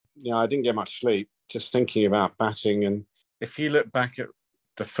Yeah, I didn't get much sleep, just thinking about batting. And if you look back at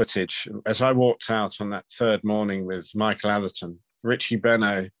the footage, as I walked out on that third morning with Michael Atherton, Richie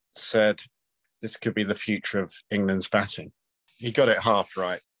Benaud said, this could be the future of England's batting. He got it half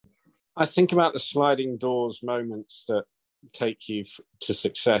right. I think about the sliding doors moments that take you to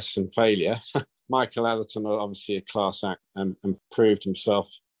success and failure. Michael Atherton, obviously a class act and proved himself.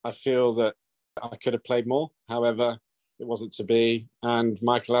 I feel that I could have played more. However, it wasn't to be. And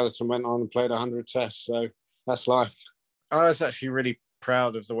Michael Atherton went on and played 100 tests. So that's life. I was actually really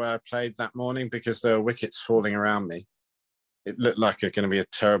proud of the way I played that morning because there were wickets falling around me. It looked like it was going to be a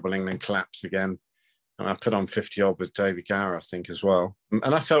terrible England collapse again. And I put on 50 odd with David Gower, I think, as well.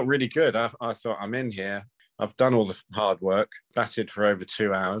 And I felt really good. I thought, I'm in here. I've done all the hard work, batted for over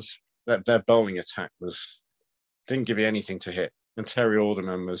 2 hours. Their bowling attack didn't give you anything to hit. And Terry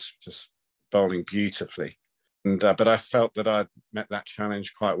Alderman was just bowling beautifully. But I felt that I'd met that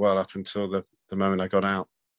challenge quite well up until the moment I got out.